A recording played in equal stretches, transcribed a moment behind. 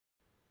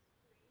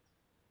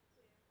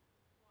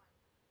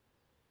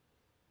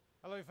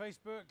Hello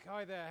Facebook,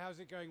 hi there, how's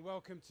it going?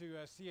 Welcome to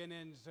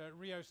CNN's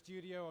Rio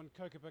studio on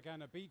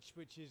Copacabana Beach,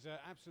 which is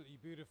absolutely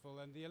beautiful,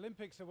 and the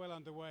Olympics are well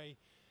underway,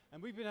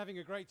 and we've been having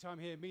a great time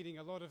here meeting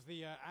a lot of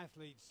the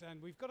athletes,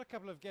 and we've got a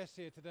couple of guests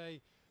here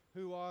today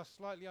who are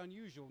slightly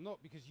unusual, not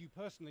because you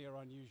personally are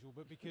unusual,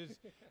 but because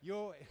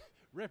you're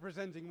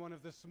representing one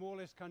of the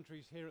smallest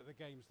countries here at the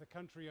Games, the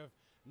country of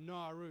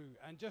Nauru.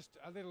 And just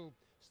a little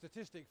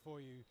statistic for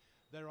you,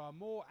 there are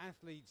more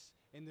athletes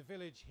in the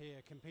village here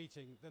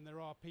competing than there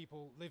are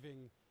people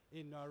living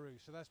in Nauru,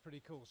 so that's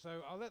pretty cool.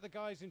 So I'll let the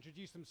guys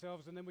introduce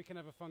themselves and then we can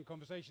have a fun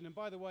conversation. And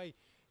by the way,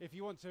 if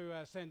you want to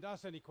send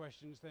us any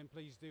questions, then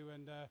please do,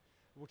 and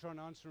we'll try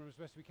and answer them as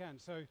best we can.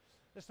 So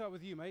let's start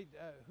with you, mate.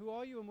 Who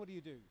are you and what do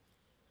you do?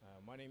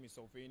 My name is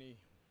Sofini.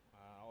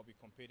 I'll be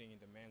competing in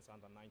the men's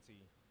under-90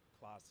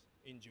 class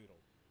in judo.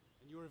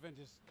 And your event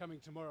is coming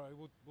tomorrow.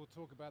 We'll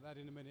talk about that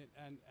in a minute.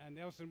 And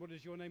Elson, what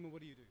is your name and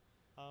what do you do?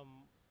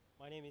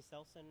 My name is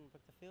Elson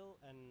Victorfield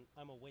and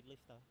I'm a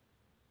weightlifter.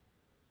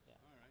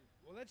 Yeah. All right.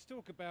 Well, let's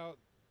talk about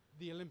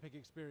the Olympic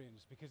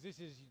experience because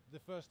this is the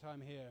first time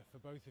here for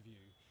both of you.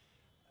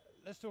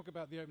 Let's talk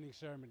about the opening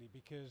ceremony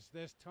because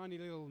there's tiny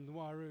little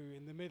Nauru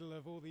in the middle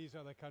of all these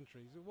other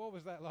countries. What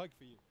was that like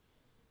for you?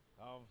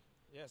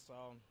 Yes,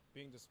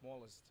 being the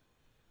smallest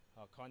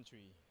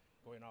country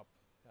going up,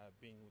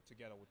 being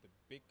together with the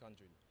big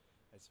country,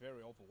 it's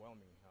very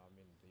overwhelming. I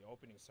mean, the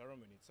opening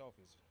ceremony itself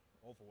is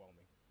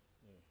overwhelming.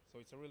 Yeah. So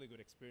it's a really good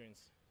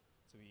experience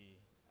to be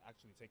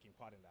actually taking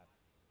part in that.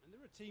 And there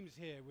are teams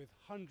here with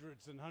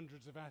hundreds and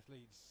hundreds of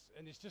athletes,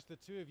 and it's just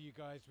the two of you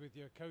guys with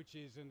your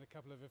coaches and a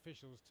couple of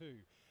officials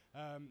too.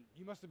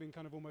 You must have been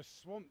kind of almost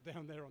swamped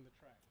down there on the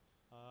track.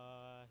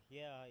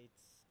 Yeah,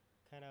 it's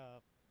kind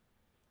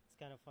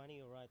of funny,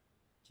 right?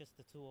 Just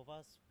the two of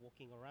us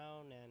walking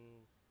around,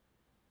 and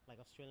like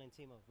Australian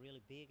team are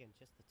really big, and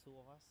just the two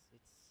of us.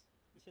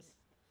 It's just.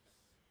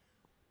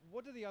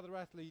 What do the other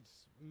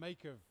athletes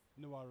make of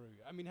Nauru?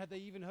 I mean, had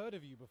they even heard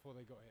of you before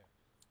they got here?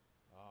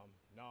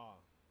 No,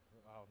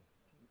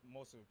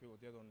 most of the people,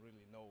 they don't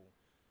really know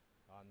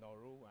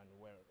Nauru and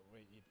where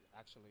it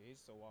actually is.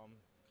 So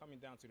coming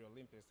down to the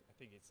Olympics, I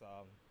think it's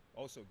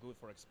also good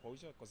for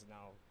exposure because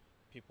now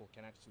people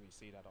can actually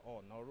see that,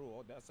 oh,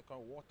 Nauru, oh, that's the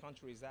what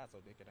country is that? So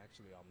they can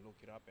actually look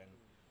it up, and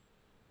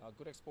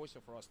good exposure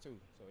for us too.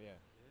 So yeah.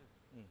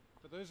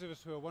 For those of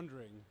us who are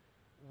wondering,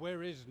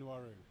 where is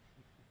Nauru?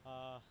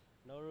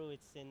 Nauru,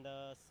 it's in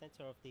the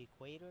center of the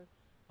equator,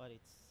 but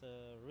it's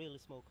a really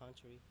small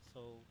country.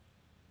 So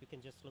you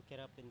can just look it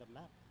up in the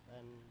map,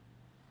 and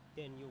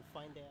then you'll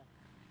find there.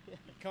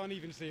 You can't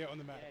even see it on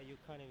the map. Yeah, you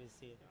can't even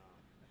see it.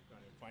 You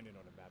can't even find it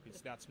on the map.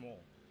 It's that small.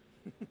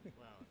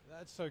 Wow,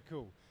 that's so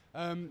cool.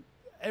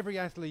 Every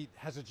athlete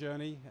has a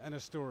journey and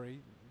a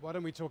story. Why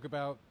don't we talk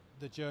about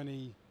the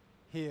journey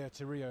here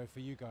to Rio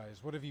for you guys?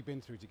 What have you been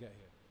through to get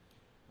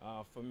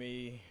here? For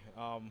me,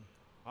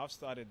 I've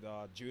started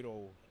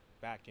judo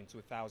back in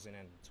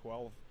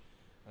 2012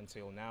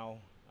 until now.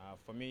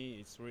 For me,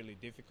 it's really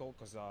difficult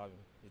because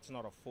it's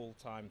not a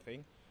full-time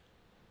thing.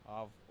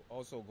 I've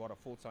also got a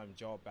full-time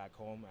job back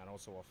home and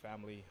also a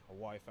family, a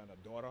wife and a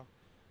daughter.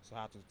 So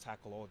I had to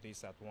tackle all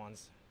this at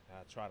once,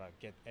 try to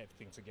get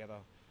everything together.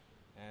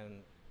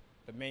 And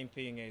the main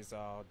thing is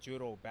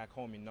judo back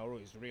home in Nauru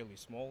is really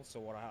small.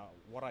 So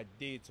what I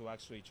did to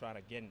actually try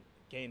to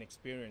gain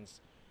experience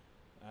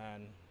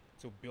and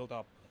to build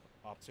up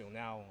till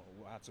now,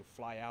 I had to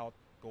fly out,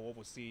 go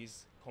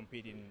overseas,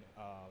 compete in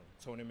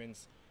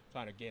tournaments,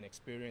 trying to gain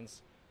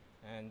experience.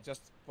 And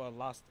just for the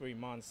last 3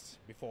 months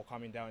before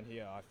coming down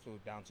here, I flew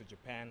down to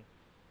Japan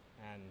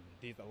and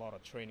did a lot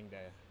of training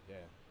there. Yeah.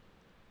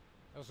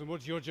 Elson,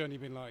 what's your journey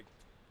been like?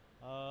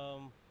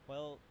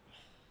 Well,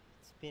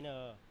 it's been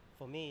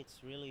for me,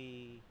 it's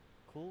really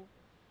cool,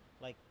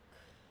 like,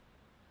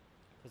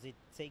 because it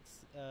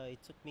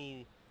took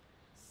me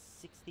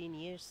 16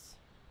 years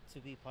to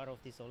be part of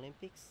this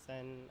Olympics,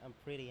 and I'm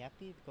pretty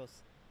happy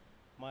because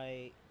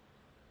my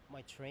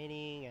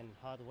training and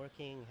hard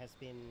working has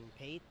been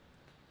paid,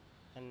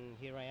 and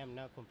here I am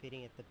now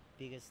competing at the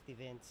biggest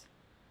event,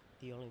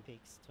 the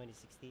Olympics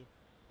 2016.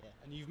 Yeah.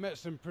 And you've met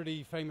some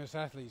pretty famous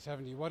athletes,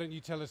 haven't you? Why don't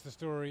you tell us the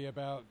story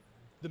about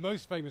the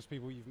most famous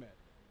people you've met?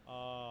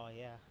 Oh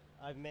yeah,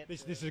 I've met.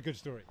 This is a good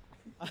story.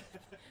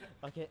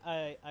 Okay,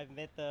 I've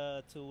met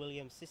the two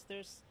Williams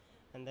sisters,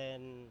 and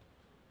then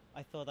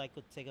I thought I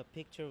could take a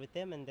picture with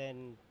them, and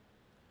then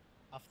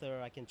after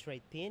I can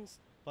trade pins,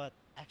 but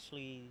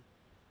actually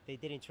they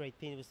didn't trade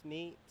pins with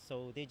me,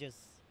 so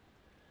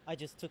I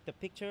just took the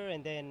picture,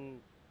 and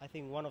then I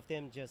think one of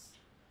them just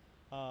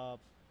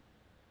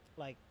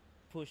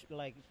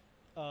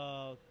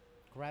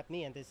grabbed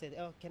me, and they said,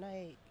 "Oh, can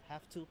I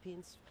have 2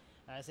 pins?"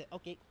 And I said,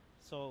 "Okay."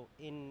 So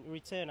in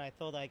return, I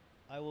thought I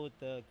would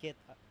get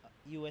a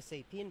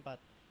USA pin, but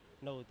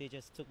no, they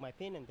just took my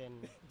pin and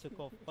then took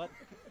off. But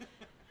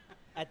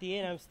at the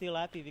end, I'm still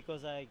happy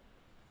because I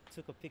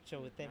took a picture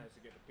with them. Nice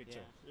to get a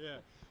picture. Yeah.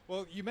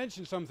 Well, you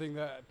mentioned something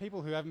that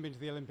people who haven't been to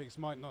the Olympics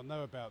might not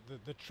know about,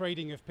 the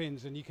trading of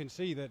pins, and you can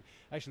see that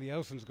actually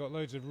Elson's got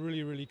loads of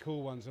really, really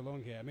cool ones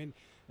along here. I mean,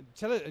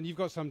 tell it, and you've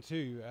got some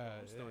too.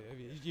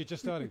 You're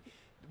just starting.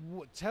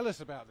 Tell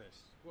us about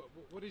this.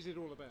 What is it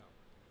all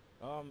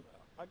about?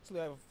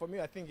 Actually, for me,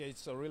 I think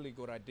it's a really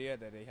good idea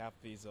that they have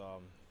this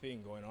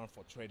thing going on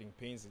for trading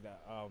pins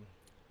that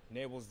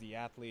enables the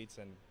athletes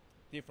and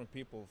different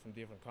people from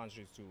different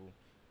countries to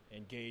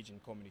engage in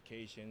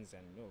communications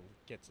and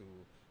get to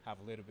have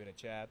a little bit of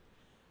chat,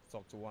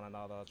 talk to one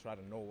another, try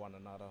to know one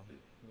another.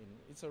 I mean,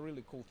 it's a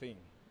really cool thing.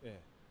 Yeah.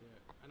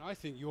 And I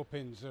think your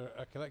pins are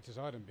a collector's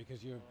item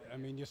because you're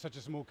such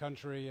a small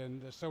country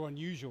and they're so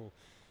unusual.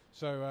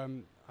 So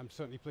I'm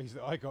certainly pleased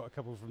that I got a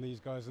couple from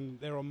these guys, and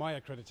they're on my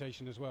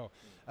accreditation as well.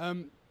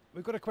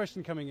 We've got a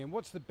question coming in.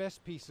 What's the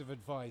best piece of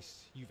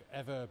advice you've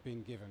ever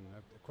been given?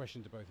 A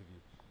question to both of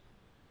you.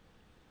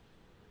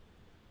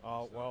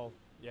 Well,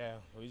 yeah,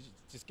 you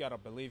just gotta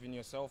believe in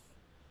yourself.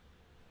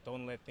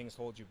 Don't let things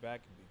hold you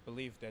back.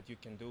 Believe that you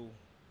can do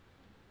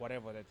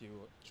whatever that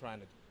you're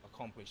trying to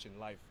accomplish in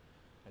life,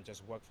 and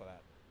just work for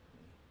that.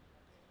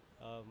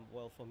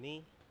 Well, for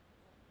me,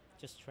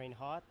 just train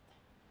hard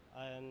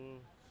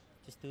and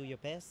just do your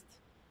best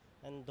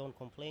and don't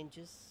complain.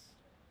 Just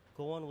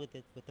go on with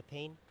it, with the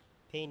pain.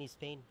 Pain is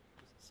pain.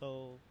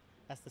 So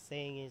as the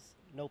saying is,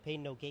 no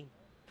pain, no gain.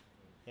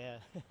 Yeah.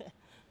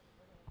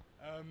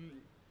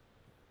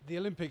 The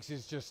Olympics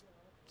is just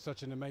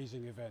such an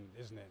amazing event,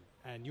 isn't it?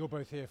 And you're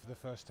both here for the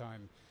first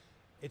time.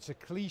 It's a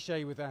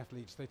cliche with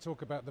athletes. They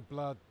talk about the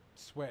blood,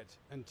 sweat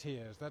and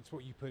tears. That's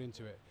what you put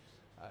into it.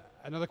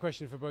 Another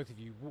question for both of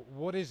you.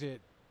 What is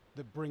it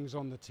that brings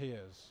on the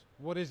tears?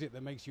 What is it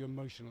that makes you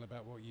emotional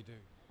about what you do?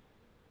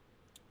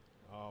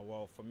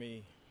 Well, for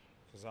me,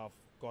 because I've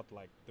got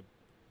like the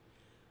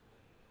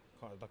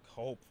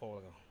hope for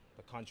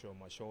the country on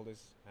my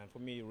shoulders, and for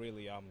me,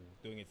 really, I'm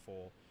doing it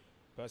for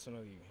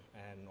personally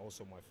and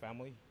also my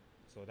family.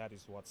 So that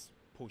is what's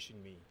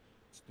pushing me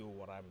to do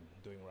what I'm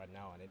doing right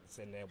now, and it's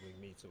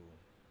enabling me to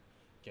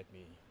get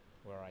me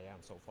where I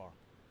am so far.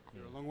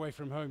 You're a long way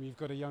from home. You've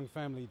got a young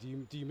family.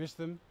 Do you miss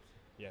them?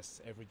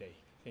 Yes, every day.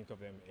 Think of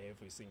them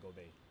every single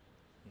day.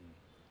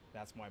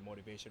 That's my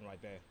motivation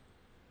right there.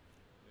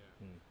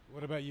 Yeah.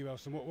 What about you,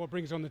 Elson? What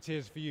brings on the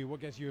tears for you?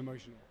 What gets you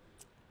emotional?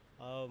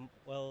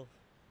 Well,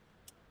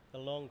 the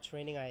long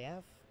training I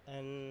have,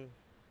 and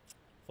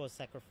for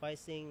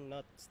sacrificing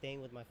not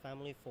staying with my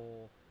family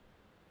for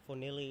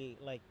nearly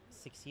like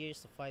 6 years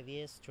to 5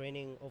 years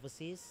training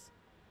overseas,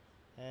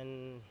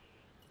 and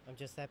I'm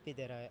just happy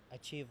that I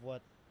achieved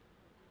what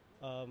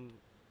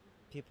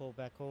people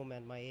back home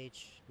at my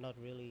age not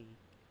really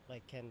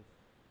like can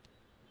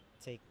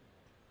take.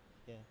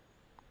 Yeah.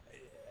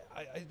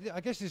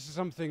 I guess this is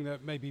something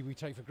that maybe we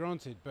take for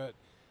granted, but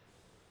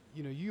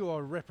you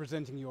are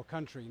representing your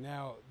country.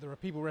 Now, there are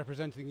people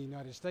representing the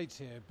United States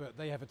here, but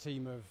they have a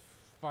team of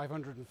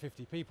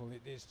 550 people.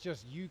 It's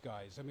just you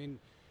guys. I mean,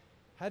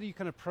 how do you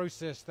kind of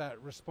process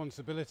that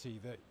responsibility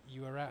that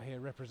you are out here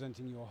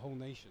representing your whole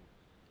nation?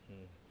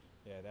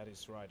 Yeah, that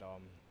is right.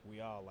 We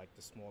are like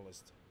the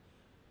smallest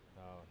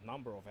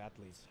number of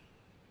athletes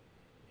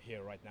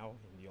here right now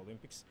in the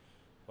Olympics.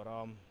 But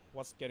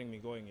what's getting me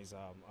going is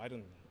I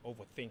don't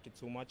overthink it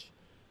too much.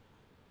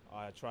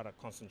 I try to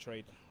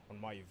concentrate on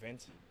my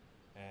event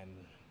and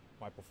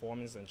my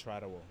performance and try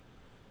to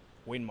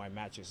win my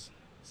matches.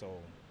 So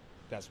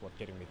that's what's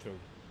getting me through.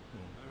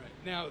 All right.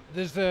 Now,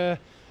 there's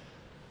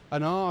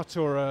an art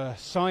or a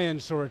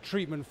science or a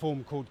treatment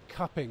form called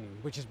cupping,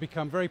 which has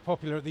become very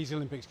popular at these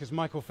Olympics because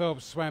Michael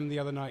Phelps swam the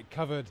other night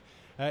covered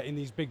in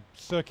these big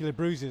circular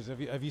bruises.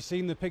 Have you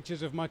seen the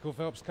pictures of Michael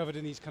Phelps covered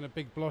in these kind of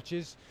big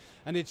blotches?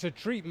 And it's a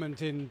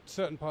treatment in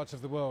certain parts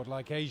of the world,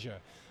 like Asia.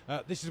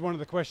 This is one of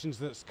the questions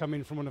that's come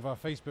in from one of our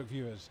Facebook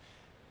viewers.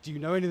 Do you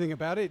know anything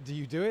about it? Do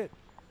you do it?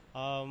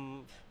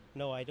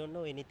 No, I don't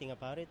know anything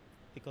about it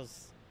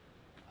because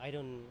I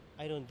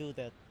don't do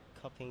that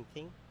cupping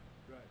thing.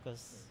 Right.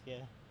 Because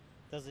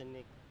doesn't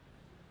make.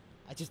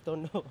 I just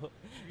don't know.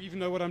 You even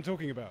know what I'm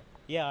talking about?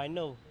 Yeah, I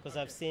know because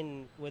I've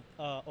seen with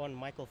on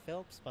Michael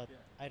Phelps, but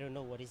I don't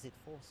know what is it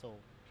for. So. What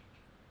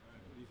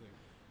do you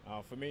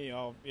think? For me,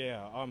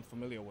 I'm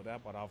familiar with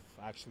that, but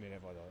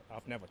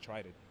I've never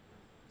tried it.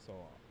 So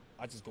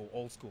I just go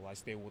old school. I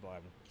stay with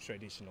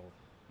traditional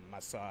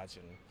massage,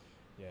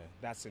 and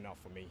that's enough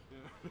for me.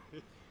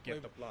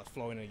 Get the blood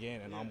flowing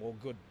again, and I'm all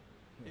good.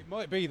 It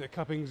might be that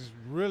cupping's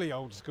really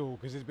old school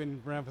because it's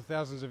been around for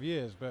thousands of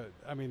years, but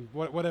I mean,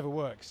 whatever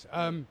works.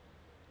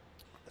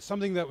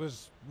 Something that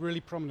was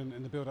really prominent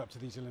in the build-up to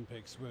these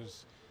Olympics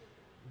was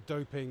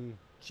doping,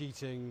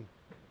 cheating.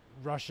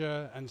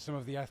 Russia and some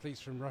of the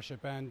athletes from Russia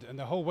banned, and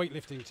the whole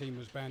weightlifting team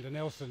was banned, and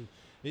Nelson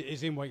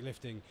is in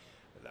weightlifting.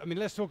 I mean,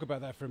 let's talk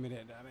about that for a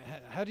minute. I mean,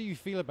 how do you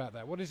feel about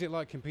that? What is it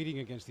like competing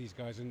against these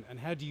guys, and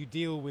how do you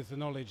deal with the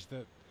knowledge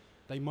that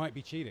they might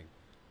be cheating?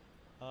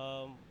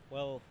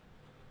 Well,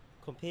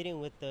 competing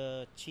with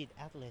the cheat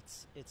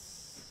athletes,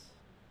 it's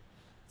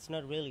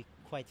not really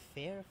quite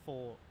fair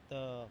for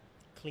the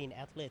clean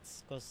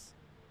athletes because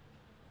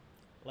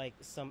like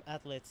some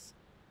athletes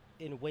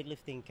in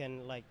weightlifting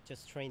can like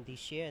just train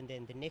this year, and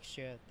then the next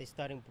year they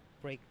starting to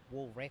break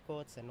world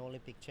records and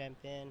Olympic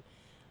champion,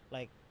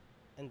 like,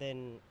 and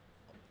then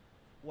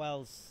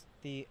whilst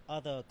the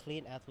other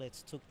clean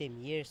athletes took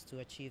them years to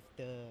achieve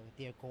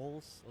their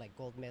goals, like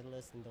gold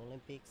medalists in the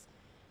Olympics.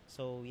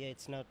 So yeah,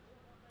 it's not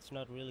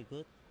really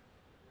good.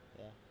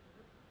 Yeah.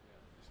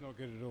 It's not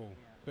good at all.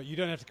 But you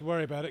don't have to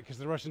worry about it because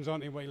the Russians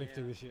aren't in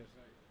weightlifting this year.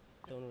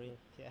 So. Don't really.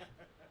 Yeah.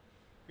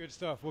 Good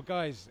stuff. Well,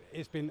 guys,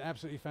 it's been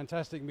absolutely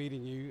fantastic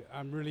meeting you.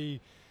 I'm really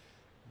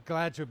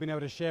glad to have been able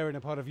to share in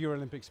a part of your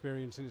Olympic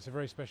experience, and it's a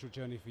very special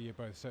journey for you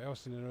both. So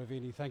Elston and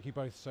Ravini, thank you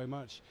both so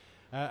much.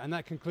 And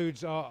that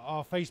concludes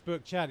our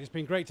Facebook chat. It's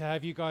been great to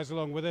have you guys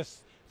along with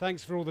us.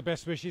 Thanks for all the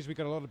best wishes. We've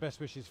got a lot of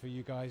best wishes for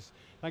you guys.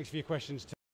 Thanks for your questions too.